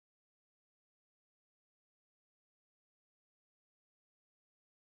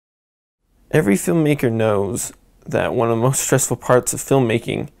Every filmmaker knows that one of the most stressful parts of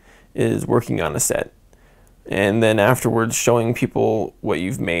filmmaking is working on a set, and then afterwards showing people what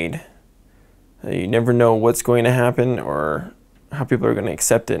you've made. You never know what's going to happen or how people are going to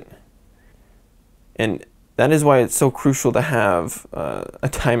accept it. And that is why it's so crucial to have a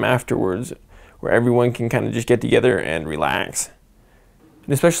time afterwards where everyone can kind of just get together and relax.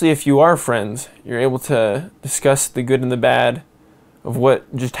 And especially if you are friends, you're able to discuss the good and the bad of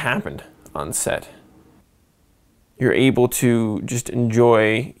what just happened on set. You're able to just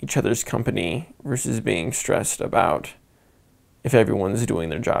enjoy each other's company versus being stressed about if everyone's doing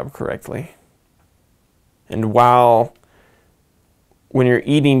their job correctly. And while when you're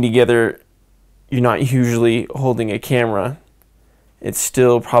eating together, you're not usually holding a camera, it's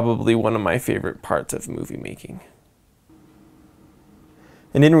still probably one of my favorite parts of movie making.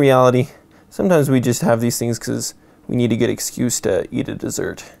 And in reality, sometimes we just have these things because we need a good excuse to eat a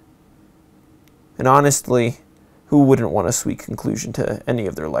dessert. And honestly, who wouldn't want a sweet conclusion to any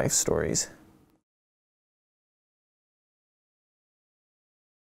of their life stories?